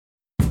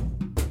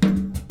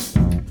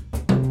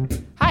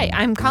Hi,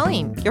 I'm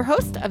Colleen, your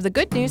host of the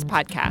Good News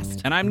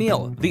Podcast. And I'm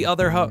Neil, the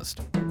other host.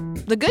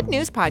 The Good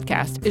News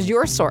Podcast is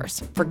your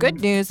source for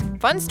good news,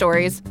 fun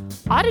stories,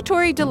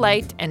 auditory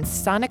delight, and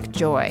sonic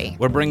joy.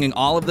 We're bringing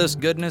all of this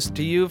goodness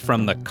to you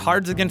from the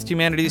Cards Against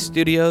Humanity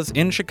studios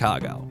in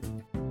Chicago.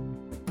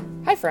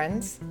 Hi,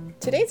 friends.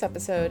 Today's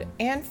episode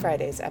and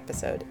Friday's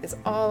episode is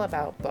all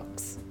about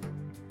books.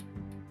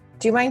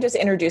 Do you mind just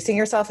introducing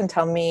yourself and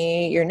tell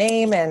me your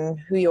name and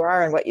who you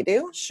are and what you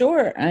do?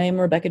 Sure. I'm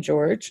Rebecca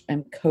George.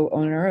 I'm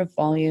co-owner of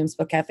Volumes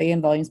Book Cafe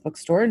and Volumes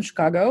Bookstore in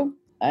Chicago.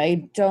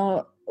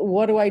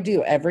 What do I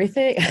do?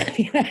 Everything.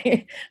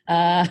 Bring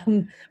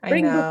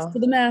books to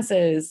the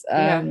masses.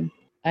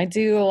 I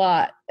do a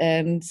lot,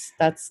 and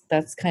that's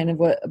kind of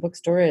what a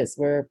bookstore is.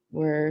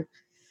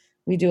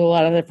 We do a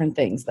lot of different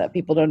things that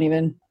people don't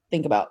even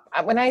think about.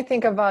 When I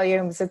think of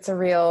Volumes, it's a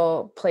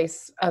real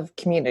place of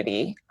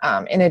community,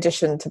 in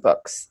addition to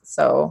books.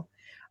 So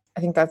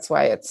I think that's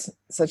why it's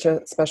such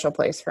a special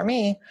place for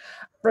me.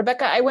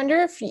 Rebecca, I wonder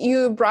if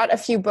you brought a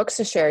few books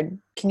to share.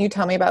 Can you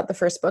tell me about the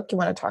first book you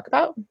want to talk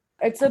about?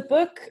 It's a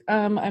book.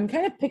 I'm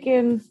kind of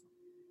picking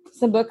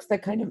some books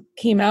that kind of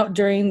came out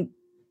during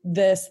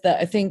this that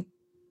I think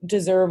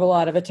deserve a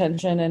lot of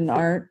attention and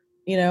aren't,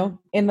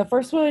 And the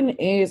first one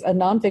is a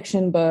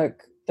nonfiction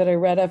book that I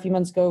read a few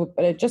months ago,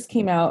 but it just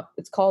came out.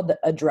 It's called The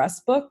Address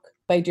Book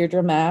by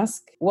Deirdre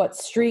Mask. What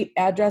street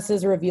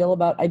addresses reveal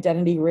about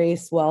identity,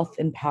 race, wealth,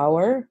 and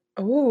power.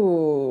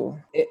 Ooh.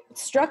 It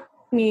struck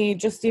me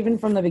just even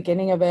from the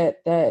beginning of it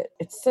that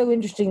it's so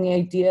interesting, the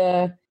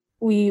idea.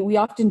 We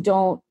often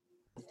don't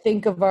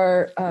think of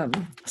our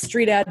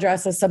street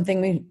address as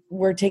something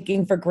we're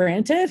taking for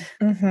granted,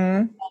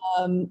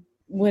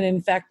 when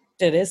in fact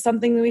it is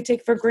something that we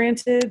take for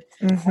granted.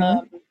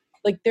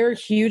 Like there are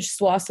huge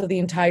swaths of the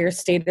entire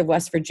state of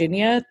West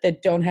Virginia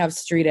that don't have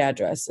street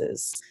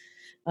addresses.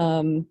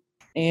 Or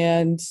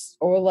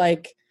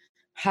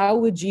how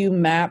would you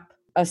map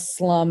a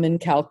slum in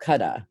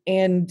Calcutta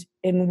and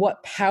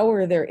what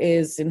power there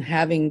is in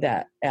having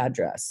that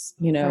address,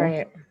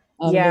 Right.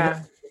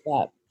 Yeah.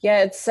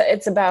 Yeah,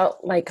 it's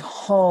about like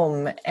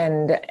home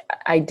and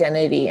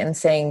identity and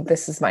saying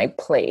this is my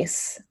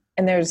place.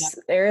 And there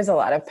is a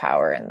lot of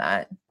power in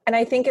that. And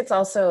I think it's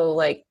also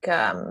like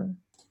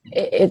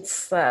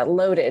it's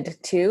loaded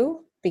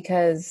too,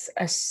 because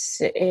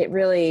it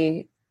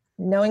really,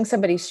 knowing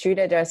somebody's street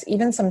address,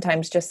 even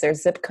sometimes just their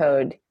zip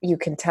code, you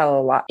can tell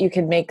a lot. You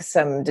can make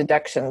some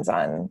deductions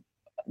on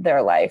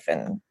their life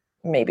and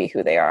maybe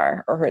who they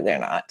are or who they're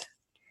not.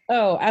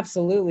 Oh,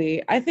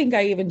 absolutely. I think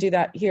I even do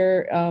that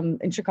here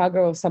in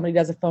Chicago. If somebody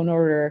does a phone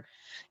order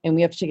and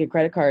we have to take a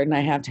credit card and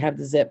I have to have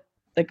the zip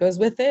that goes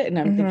with it. And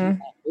I'm thinking,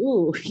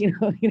 ooh, here's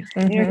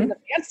the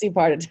fancy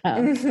part of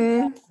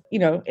town.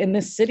 In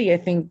this city, I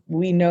think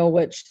we know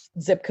which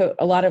zip code,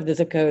 a lot of the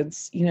zip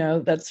codes,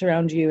 that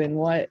surround you and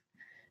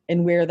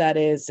where that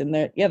is. And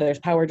there's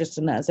power just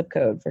in that zip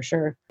code for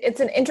sure. It's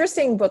an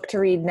interesting book to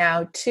read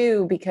now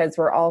too, because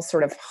we're all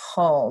sort of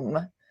home.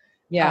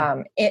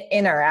 Yeah.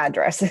 In our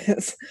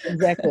addresses.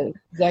 Exactly.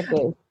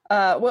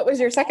 What was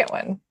your second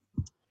one?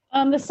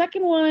 The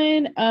second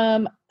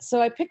one,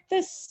 so I picked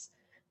this.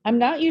 I'm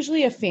not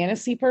usually a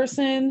fantasy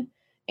person,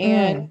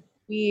 and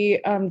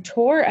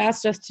Tor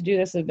asked us to do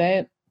this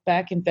event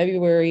back in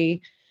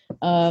February,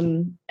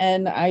 and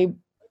I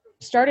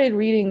started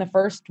reading the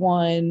first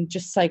one,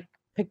 just like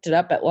picked it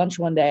up at lunch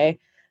one day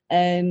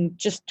and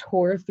just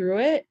tore through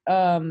it.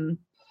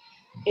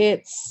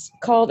 It's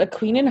called A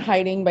Queen in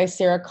Hiding by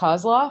Sarah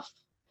Kozloff.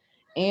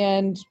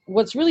 And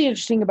what's really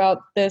interesting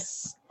about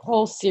this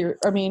whole series,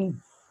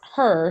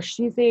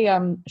 she's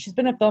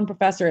been a film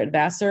professor at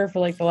Vassar for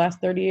like the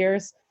last 30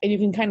 years. And you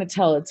can kind of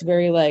tell it's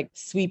very like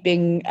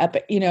sweeping,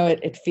 epic,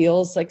 it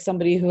feels like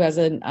somebody who has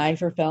an eye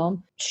for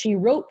film. She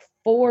wrote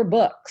 4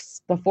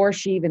 books before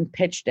she even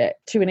pitched it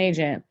to an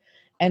agent.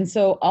 And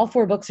so all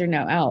 4 books are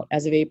now out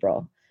as of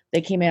April. They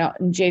came out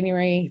in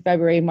January,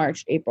 February,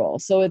 March, April.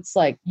 So it's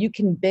like you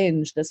can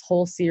binge this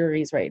whole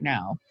series right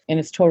now and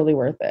it's totally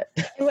worth it.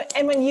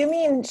 And when you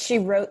mean she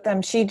wrote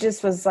them, she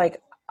just was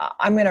like,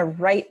 I'm going to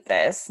write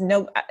this.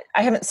 No,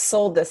 I haven't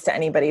sold this to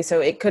anybody, so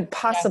it could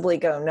possibly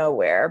go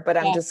nowhere, but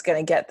I'm just going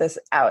to get this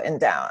out and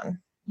down.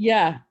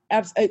 Yeah,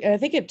 absolutely. I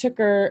think it took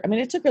her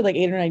like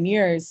 8 or 9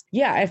 years.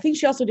 Yeah, I think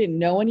she also didn't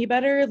know any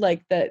better.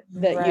 Like that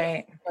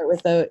right. You start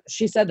with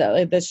she said that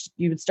like this,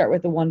 you would start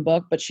with the one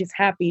book, but she's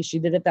happy she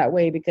did it that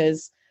way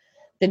because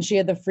then she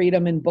had the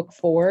freedom in book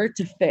 4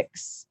 to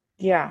fix.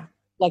 Yeah.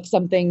 Like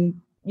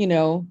something,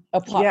 a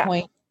plot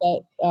point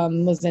that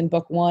was in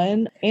book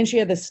 1. And she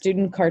had the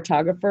student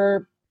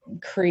cartographer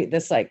create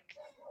this like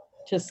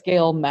to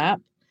scale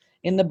map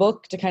in the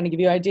book to kind of give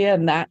you an idea.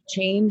 And that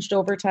changed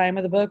over time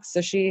of the book.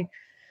 So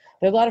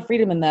there's a lot of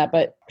freedom in that,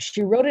 but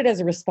she wrote it as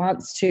a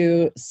response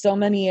to so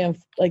many of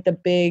like the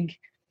big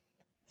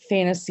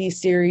fantasy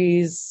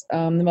series,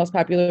 the most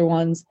popular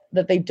ones,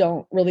 that they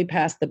don't really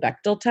pass the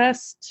Bechdel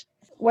test.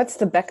 What's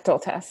the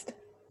Bechdel test?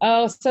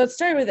 Oh, so it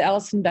started with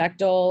Alison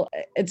Bechdel.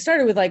 It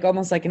started with like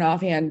almost like an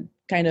offhand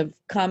kind of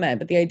comment,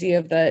 but the idea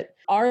of that,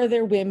 are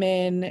there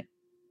women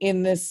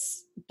in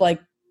this like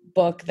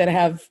book that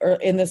have, or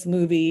in this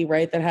movie,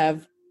 right, that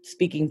have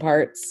speaking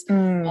parts,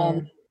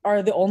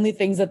 are the only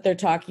things that they're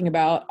talking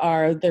about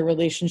are their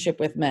relationship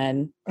with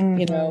men,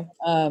 you know?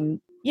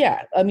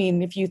 Yeah, I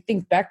mean, if you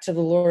think back to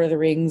the Lord of the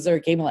Rings or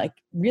Game, like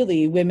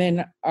really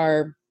women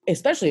are,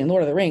 especially in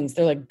Lord of the Rings,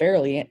 they're like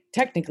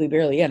technically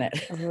barely in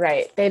it.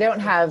 Right. They don't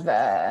have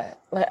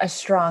a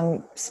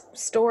strong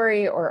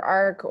story or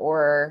arc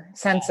or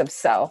sense of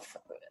self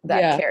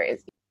that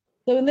carries.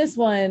 So in this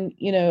one,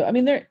 you know, I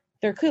mean, they're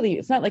clearly,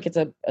 it's not like it's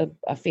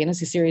a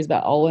fantasy series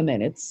about all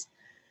women. It's,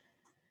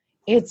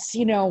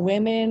 you know,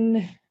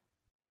 women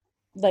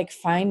like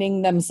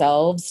finding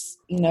themselves,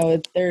 you know,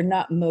 they're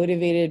not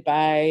motivated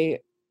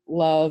by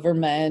love or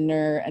men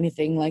or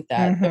anything like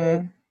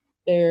that.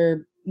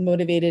 They're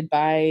motivated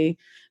by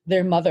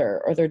their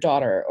mother or their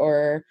daughter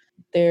or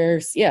their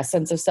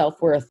sense of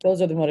self-worth.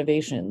 Those are the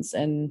motivations.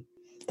 And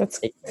that's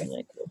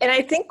really cool. And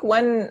I think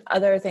one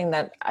other thing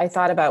that I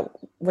thought about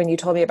when you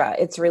told me about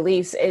its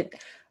release,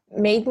 it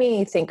made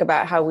me think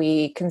about how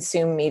we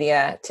consume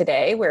media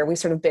today, where we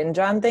sort of binge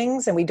on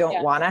things and we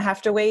don't want to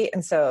have to wait.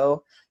 And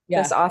so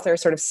this author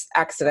sort of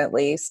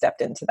accidentally stepped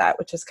into that,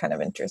 which is kind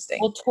of interesting.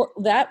 Well,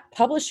 that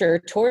publisher,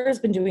 Tor, has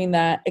been doing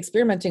that,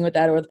 experimenting with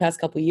that over the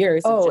past couple of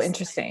years. Oh,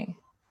 interesting.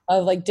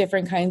 Of like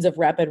different kinds of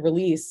rapid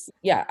release.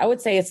 Yeah, I would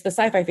say it's the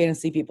sci-fi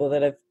fantasy people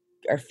that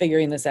are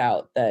figuring this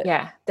out.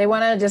 That they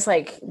want to just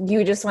like,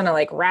 you just want to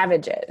like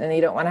ravage it and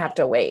you don't want to have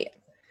to wait.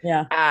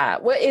 Yeah.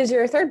 What is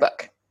your third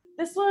book?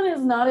 This one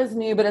is not as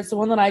new, but it's the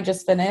one that I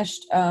just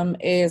finished,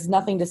 is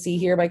Nothing to See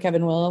Here by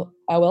Kevin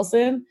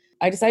Wilson.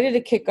 I decided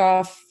to kick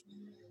off,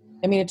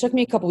 I mean, it took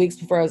me a couple weeks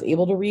before I was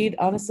able to read,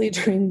 honestly,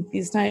 during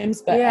these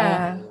times. But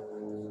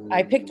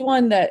I picked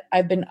one that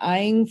I've been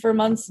eyeing for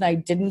months and I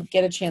didn't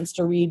get a chance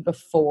to read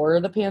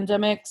before the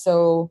pandemic,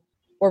 or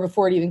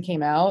before it even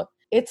came out.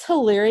 It's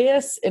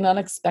hilarious and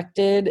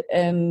unexpected.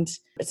 And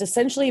it's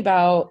essentially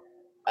about,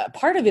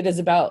 part of it is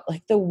about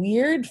like the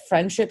weird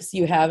friendships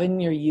you have in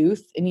your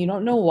youth and you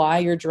don't know why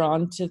you're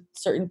drawn to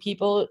certain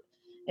people.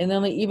 And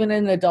then like, even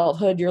in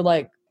adulthood, you're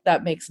like,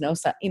 that makes no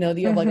sense. You know,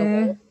 you have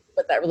like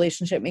but that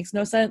relationship makes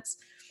no sense.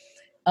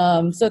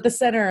 So at the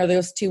center are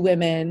those two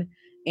women,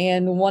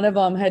 and one of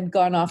them had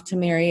gone off to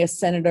marry a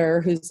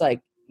senator who's like,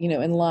 you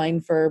know, in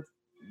line for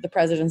the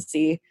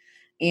presidency.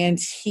 And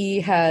he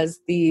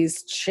has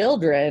these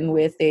children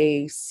with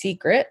a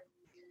secret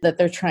that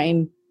they're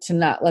trying to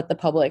not let the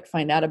public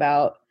find out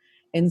about.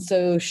 And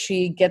so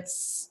she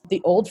gets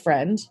the old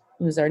friend,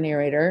 who's our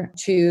narrator,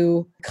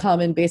 to come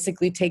and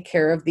basically take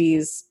care of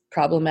these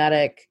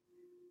problematic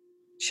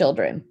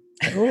children.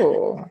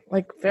 Ooh,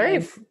 like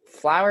very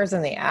flowers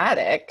in the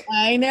attic.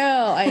 I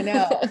know.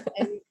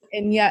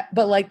 and yet,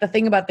 but like the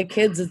thing about the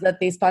kids is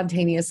that they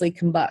spontaneously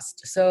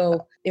combust.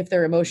 So if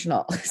they're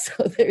emotional,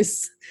 so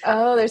there's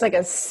like a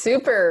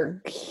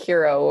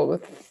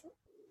superhero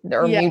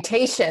or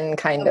mutation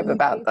kind of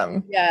about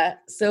them. Yeah.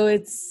 So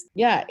it's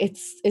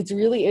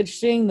really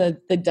interesting.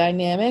 The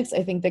dynamics.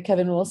 I think that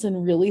Kevin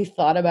Wilson really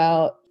thought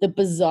about the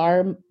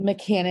bizarre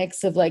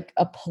mechanics of like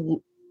a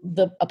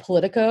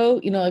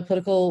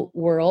political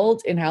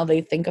world and how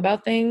they think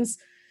about things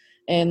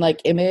and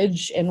like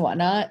image and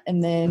whatnot.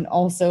 And then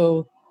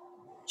also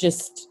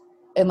just,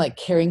 and like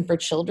caring for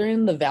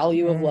children, the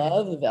value of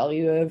love, the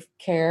value of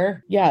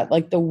care. Yeah.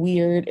 Like the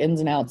weird ins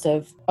and outs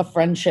of a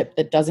friendship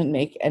that doesn't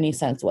make any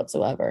sense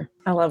whatsoever.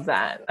 I love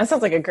that. That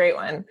sounds like a great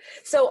one.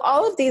 So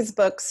all of these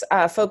books,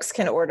 folks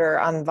can order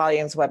on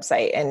Volume's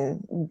website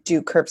and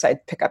do curbside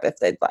pickup if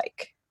they'd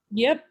like.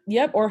 Yep.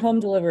 Or home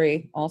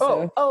delivery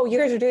also. Oh, you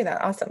guys are doing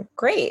that. Awesome.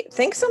 Great.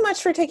 Thanks so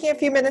much for taking a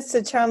few minutes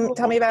to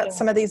tell me about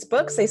some of these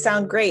books. They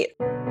sound great.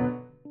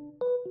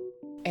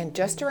 And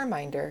just a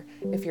reminder,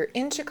 if you're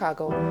in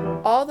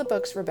Chicago, all the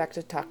books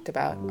Rebecca talked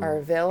about are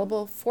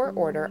available for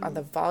order on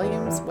the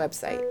Volume's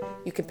website.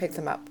 You can pick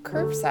them up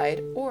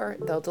curbside or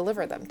they'll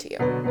deliver them to you.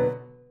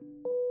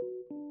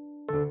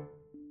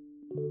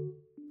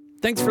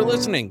 Thanks for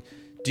listening.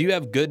 Do you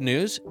have good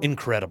news?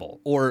 Incredible.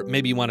 Or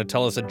maybe you want to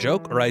tell us a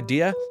joke or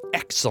idea?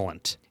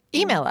 Excellent.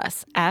 Email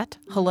us at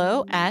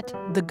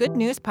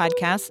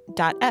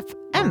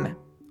hello@thegoodnewspodcast.fm.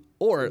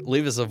 Or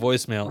leave us a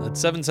voicemail at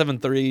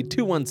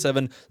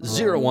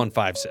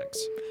 773-217-0156.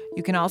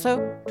 You can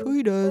also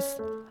tweet us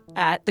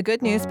at The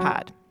Good News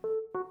Pod.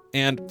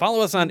 And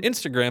follow us on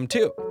Instagram,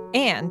 too.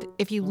 And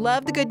if you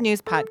love The Good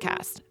News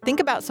Podcast,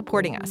 think about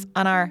supporting us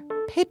on our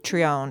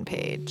Patreon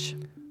page.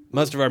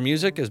 Most of our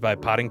music is by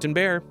Poddington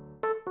Bear.